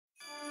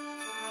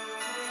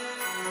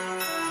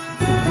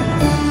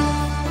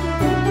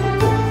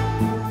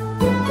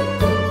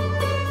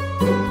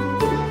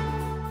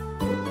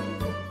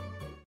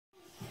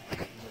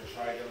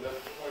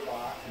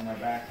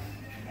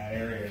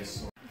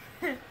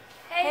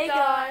Hey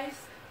guys!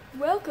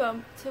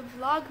 Welcome to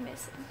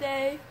Vlogmas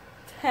Day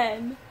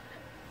 10.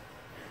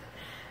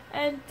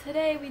 And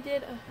today we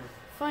did a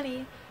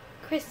funny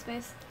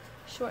Christmas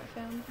short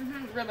film.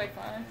 Really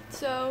fun.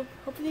 So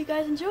hopefully you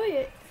guys enjoy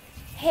it.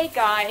 Hey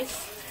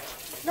guys,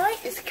 tonight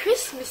is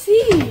Christmas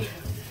Eve.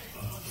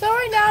 So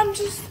right now I'm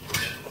just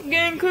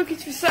getting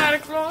cookies for Santa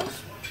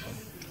Claus.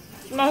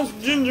 Nice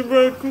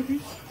gingerbread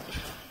cookies.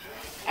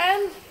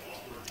 And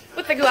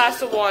with a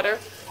glass of water.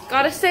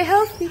 Gotta stay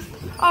healthy.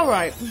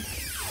 Alright.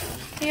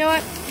 You know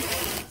what?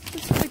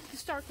 Let's pick the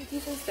star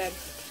cookies instead.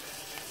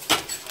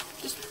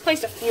 Just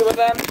place a few of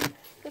them.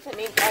 Doesn't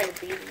need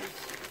diabetes.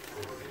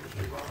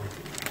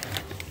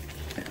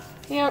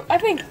 You know, I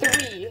think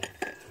 3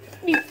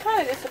 would be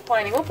kind of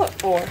disappointing. We'll put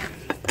 4.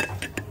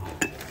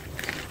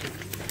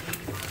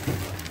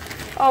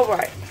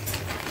 Alright.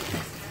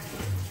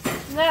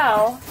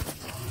 Now,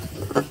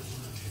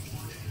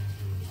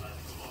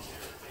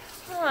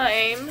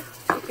 time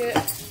to get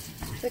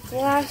the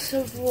glass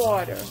of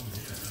water.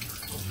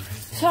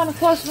 Santa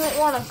Claus won't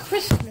want a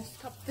Christmas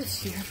cup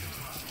this year.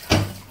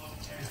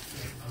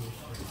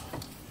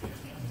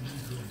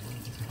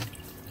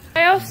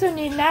 I also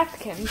need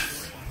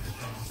napkins.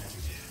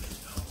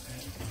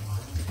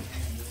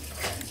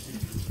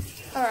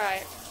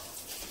 Alright.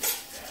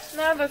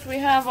 Now that we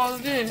have all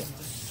this,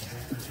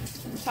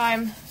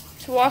 time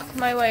to walk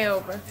my way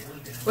over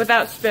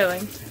without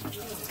spilling.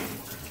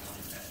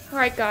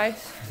 Alright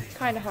guys,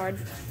 kinda hard.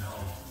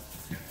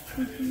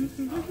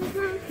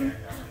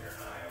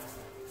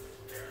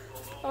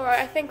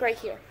 Alright, I think right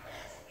here.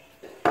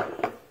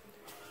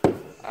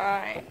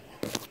 Alright.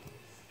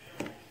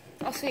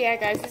 Also, yeah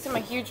guys, these are my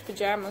huge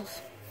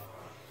pajamas.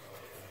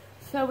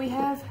 So we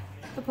have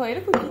the plate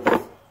of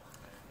cookies,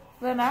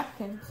 the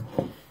napkins,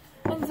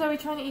 and Zoe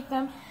trying to eat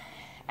them,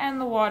 and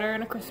the water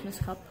in a Christmas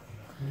cup.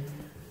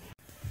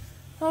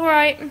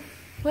 Alright,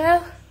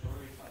 well,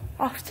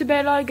 off to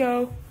bed I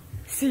go.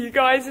 See you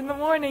guys in the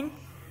morning.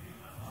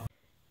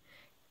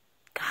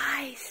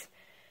 Guys,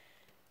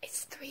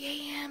 it's 3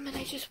 a.m. and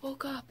I just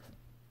woke up.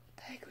 What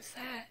the heck was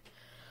that?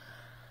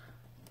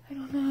 I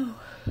don't know,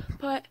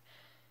 but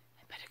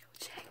I better go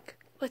check.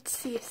 Let's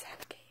see if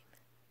Santa came.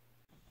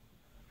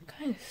 I'm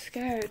kind of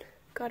scared.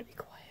 Gotta be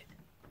quiet.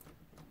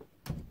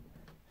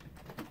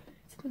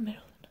 It's in the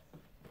middle.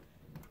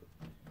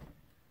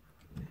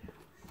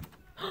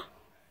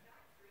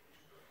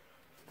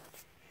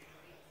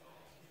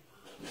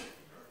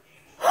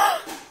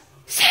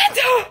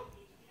 Santa!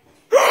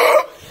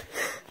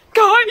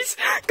 Guys!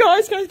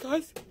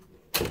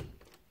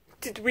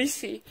 Did we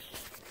see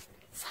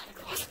Santa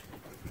Claus?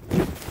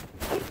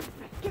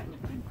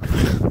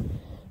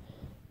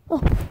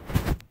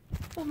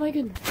 Oh my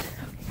goodness.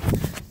 Okay.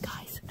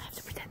 Guys, I have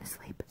to pretend to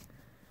sleep.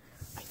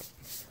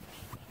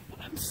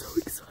 I'm so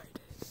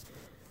excited.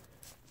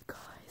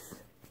 Guys,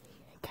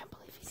 I can't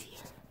believe he's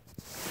here.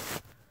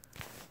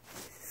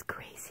 This is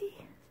crazy.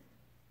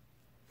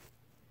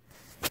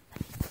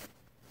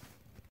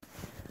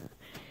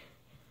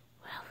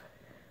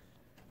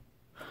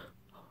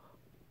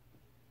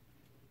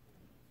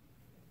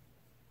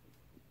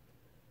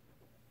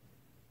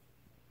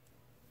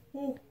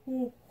 Ho,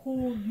 ho, ho,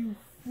 you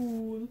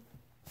fool.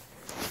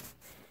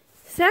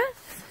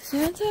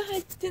 Santa?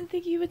 I didn't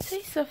think you would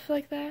say stuff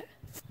like that.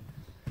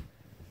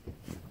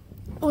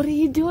 What are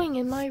you doing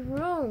in my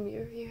room?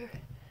 You're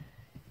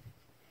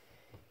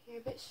a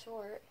bit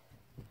short.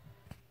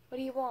 What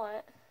do you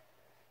want?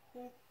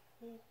 Ho,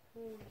 ho,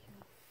 ho,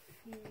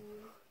 you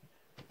fool.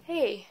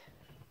 Hey,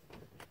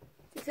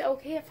 is it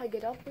okay if I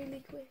get up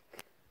really quick?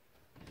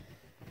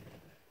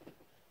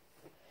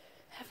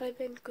 Have I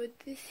been good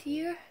this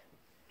year?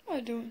 I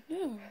don't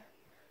know.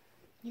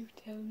 You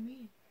tell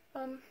me.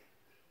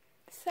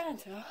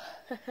 Santa.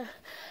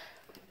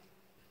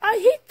 I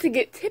hate to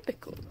get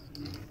typical,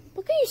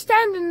 but can you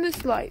stand in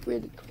this light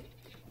really quick?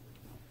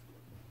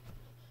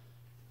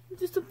 Is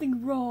there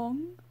something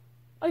wrong?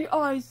 Are your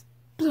eyes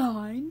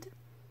blind?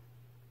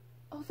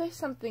 Oh, there's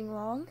something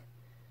wrong.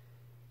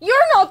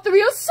 You're not the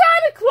real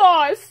Santa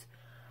Claus!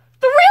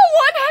 The real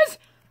one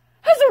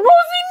has a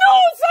rosy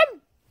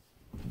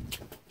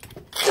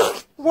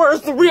nose!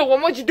 Where's the real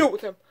one? What'd you do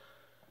with him?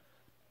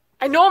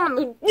 I know I'm in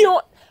the... You know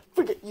what?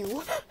 Forget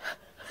you.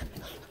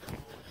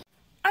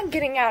 I'm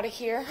getting out of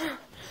here.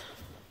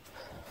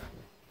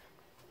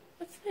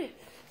 What's this?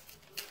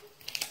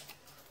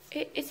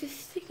 It's a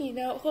sticky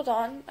note. Hold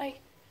on.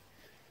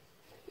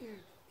 Here.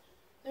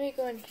 Let me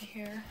go in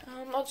here.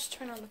 I'll just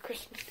turn on the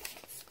Christmas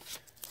lights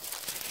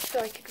so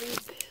I can read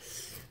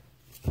this.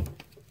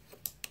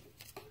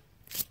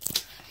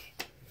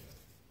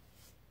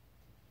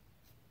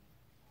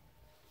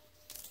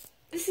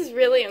 This is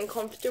really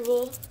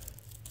uncomfortable.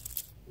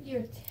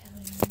 You're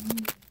telling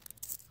me.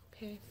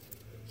 Okay.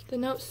 The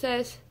note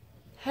says,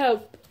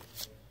 "Help.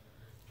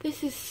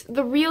 This is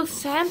the real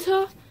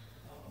Santa?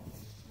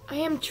 I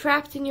am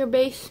trapped in your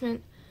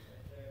basement.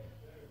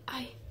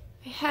 I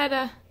had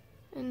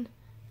an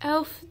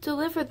elf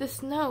deliver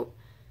this note.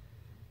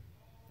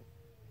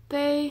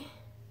 They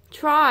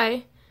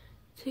try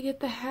to get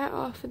the hat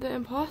off of the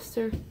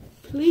imposter.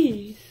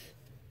 please.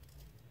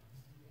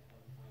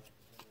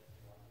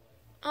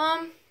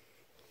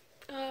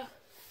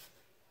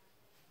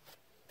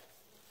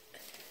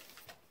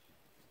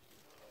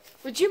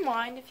 Would you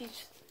mind if you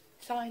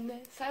sign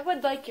this? I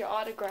would like your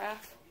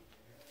autograph.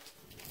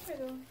 I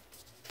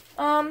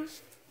don't.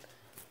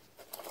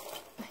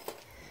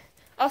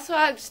 Also,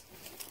 I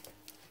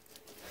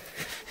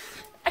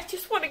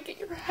just want to get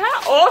your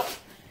hat off.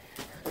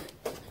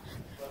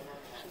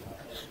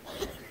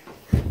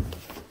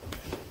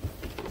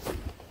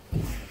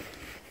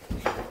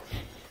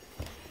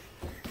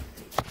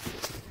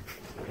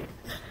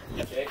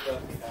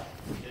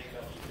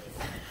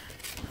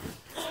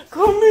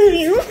 Come here,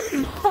 you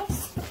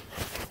monster.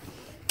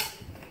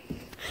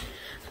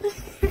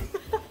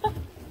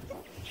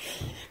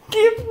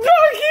 Get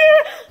back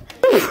here!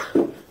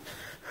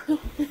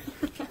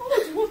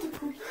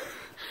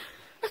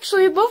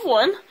 Actually, above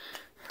one.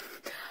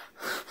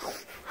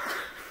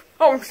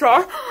 Oh, I'm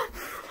sorry.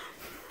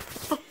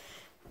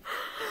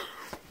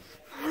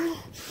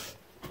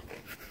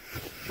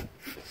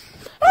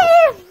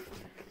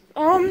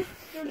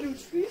 Little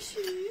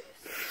fishes.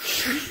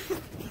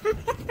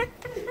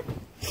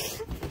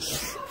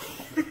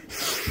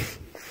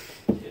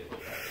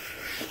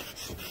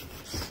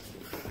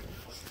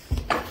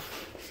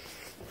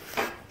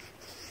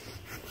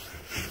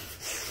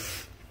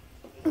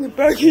 Get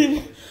back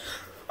in.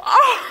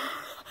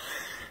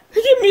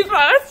 Give me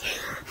that.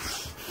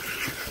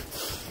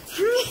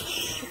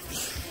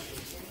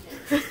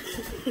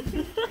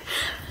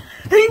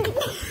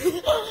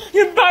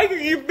 Get back here,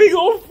 you big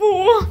old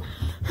fool.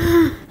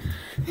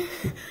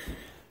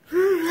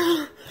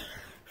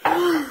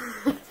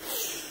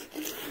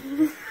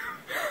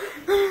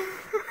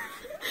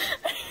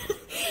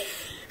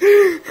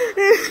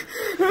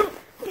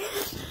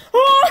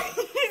 Oh,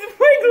 he's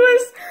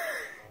wigless.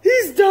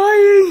 He's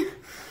dying.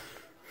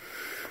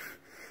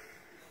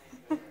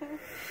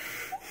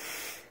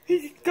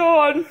 He's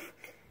gone.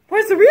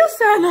 Where's the real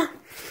Santa?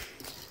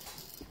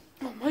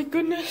 Oh my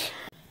goodness.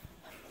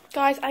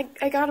 Guys,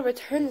 I gotta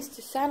return this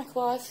to Santa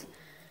Claus.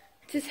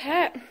 It's his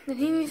hat, and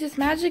he needs his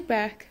magic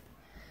back.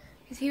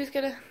 Because he was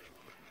gonna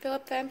fill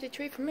up the empty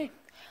tree for me.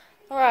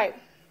 Alright.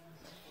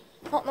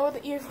 I don't know where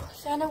the ear of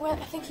Santa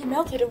went. I think he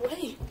melted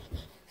away.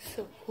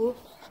 So cool.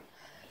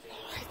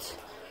 Alright.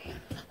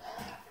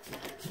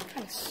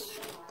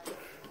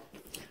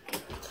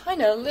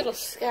 Kinda a little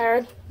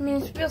scared. I mean,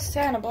 it's real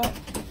Santa, but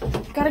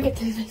gotta get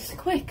to this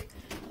quick.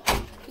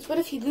 Because what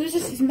if he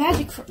loses his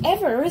magic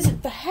forever? Or is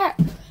it the hat?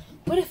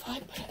 What if I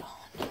put it on?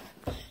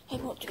 I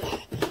won't do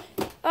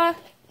that.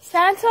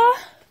 Santa?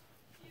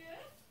 Yes?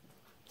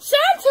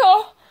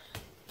 Santa!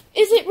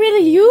 Is it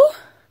really you?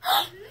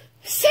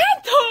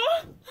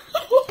 Santa!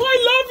 Oh, I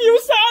love you,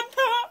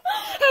 Santa!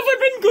 Have I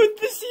been good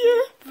this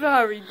year?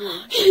 Very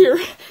good. Here.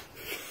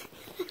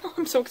 Oh,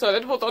 I'm so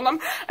excited. Hold on,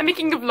 I'm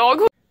making a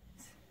vlog.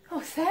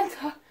 Oh,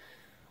 Santa!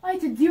 I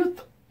had to deal with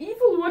the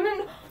evil one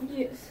and...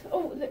 Yes.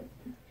 Oh,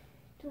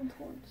 don't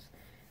want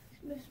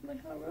to mess my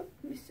hair up.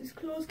 Mrs.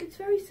 Claus gets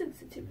very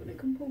sensitive when I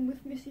come home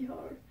with messy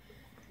hair.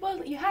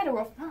 Well, you had a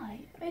rough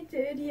night. I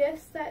did,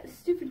 yes. That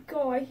stupid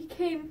guy, he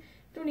came,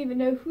 don't even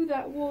know who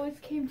that was,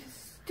 came to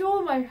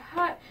steal my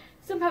hat,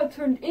 somehow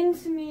turned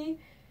into me,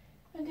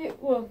 and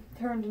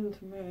turned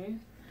into me.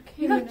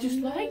 He looked just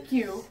like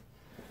you.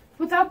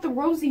 Without the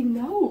rosy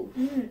nose.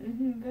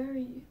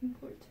 Very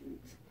important.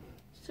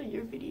 So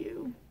your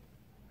video.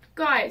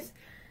 Guys,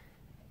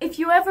 if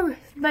you ever,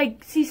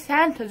 see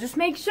Santa, just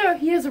make sure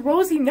he has a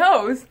rosy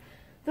nose.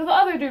 The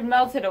other dude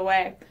melted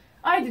away.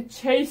 I had to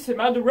chase him.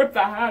 I had to rip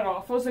the hat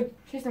off. I was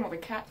chasing him with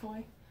a cat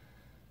toy.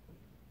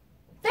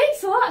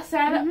 Thanks a lot,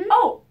 Santa.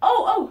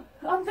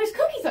 There's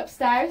cookies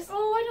upstairs.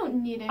 Oh, I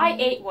don't need any. I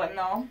ate one,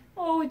 though.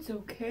 Oh, it's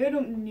okay. I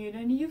don't need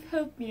any. You've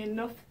helped me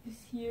enough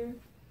this year.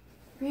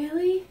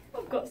 Really?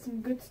 I've got some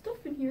good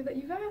stuff in here that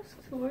you've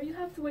asked for. You'll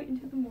have to wait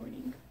until the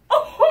morning.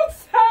 Oh,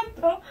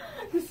 Santa!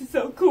 This is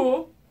so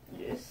cool.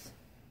 Yes.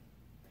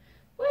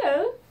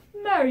 Well,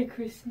 Merry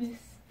Christmas.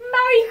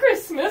 Merry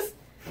Christmas!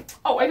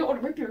 Oh, I don't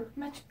want to rip your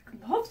magic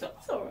gloves off.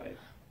 It's alright.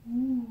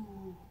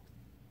 Ooh.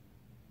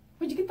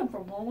 Where'd you get them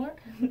from, Walmart?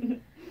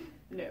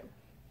 No.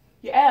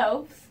 Your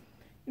elves?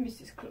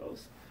 Mrs.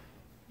 Claus.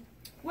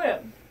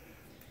 Well,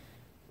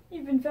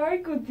 you've been very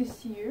good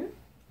this year,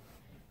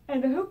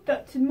 and I hope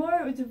that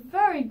tomorrow is a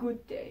very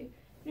good day.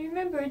 And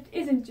remember, it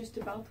isn't just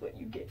about what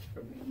you get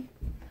from me.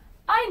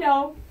 I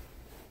know.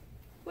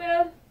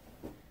 Well,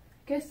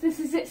 guess this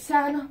is it,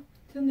 Santa.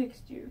 Till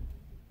next year.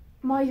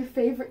 Am I your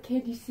favorite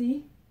kid, you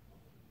see?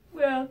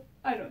 Well,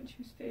 I don't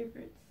choose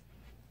favorites.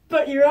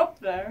 But you're up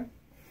there.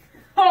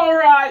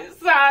 Alright,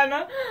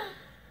 Santa.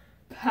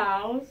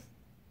 Pals.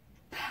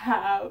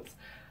 Pals.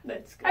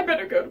 Let's go. I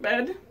better go to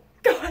bed.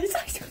 Guys,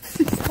 I do this.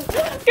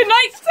 Good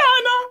night,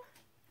 Santa.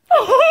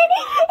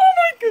 Oh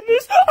my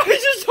goodness. I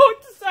just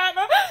talked to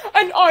Santa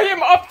and I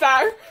am up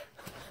there.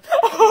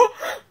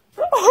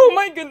 Oh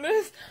my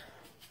goodness.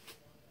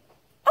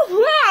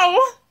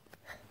 Oh,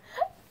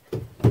 wow.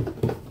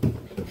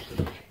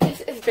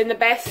 This has been the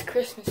best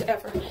Christmas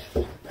ever.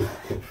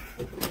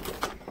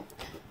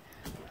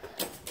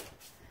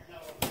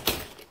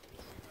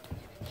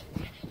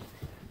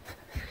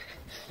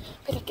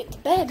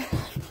 bed.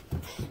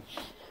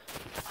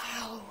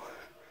 Wow.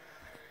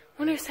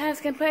 Wonder if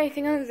Santa's gonna put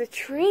anything under the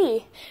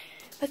tree.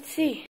 Let's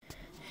see.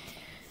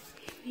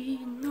 He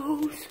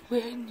knows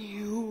when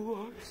you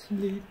are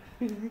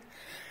sleeping.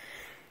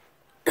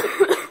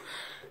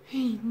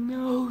 He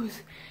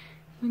knows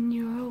when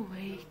you're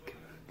awake.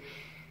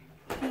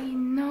 He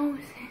knows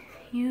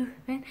if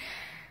you've been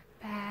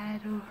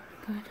bad or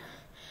good.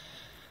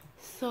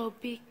 So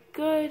be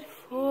good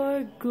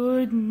for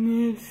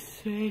goodness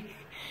sake.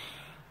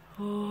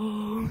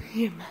 Oh,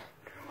 you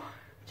better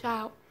watch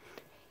out.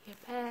 You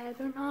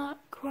better not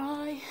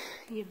cry.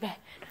 You better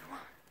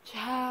watch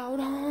out.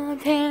 I'm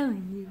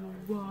telling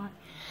you why.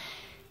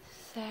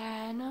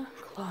 Santa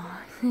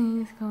Claus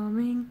is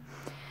coming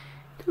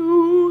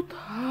to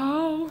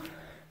town.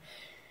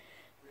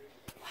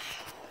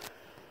 Wow.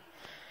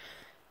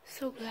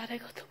 So glad I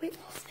got to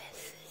witness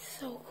this. It's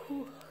so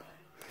cool.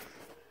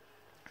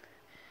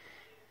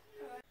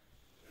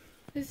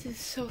 This is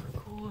so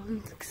cool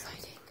and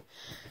exciting.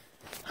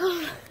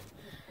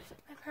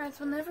 My parents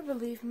will never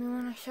believe me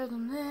when I show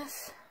them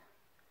this.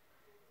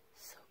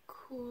 So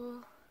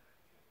cool.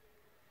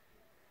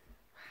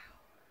 Wow.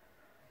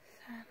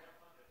 Santa.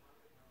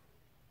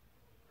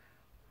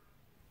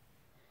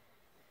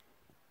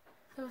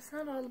 So it's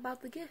not all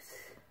about the gifts.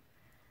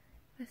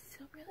 It's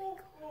still really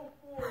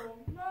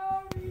cool.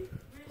 Merry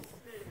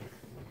Christmas.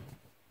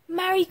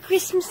 Merry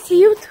Christmas to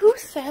you too,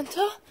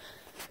 Santa.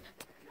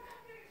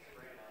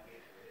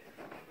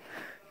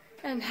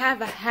 And have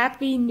a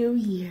happy new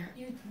year.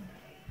 You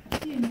too.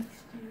 See you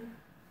next year.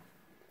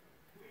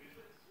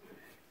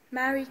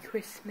 Merry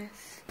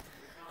Christmas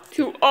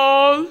to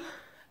all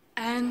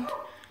and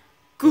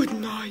good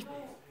night.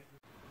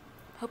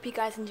 Hope you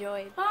guys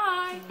enjoyed.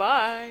 Bye.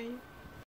 Bye.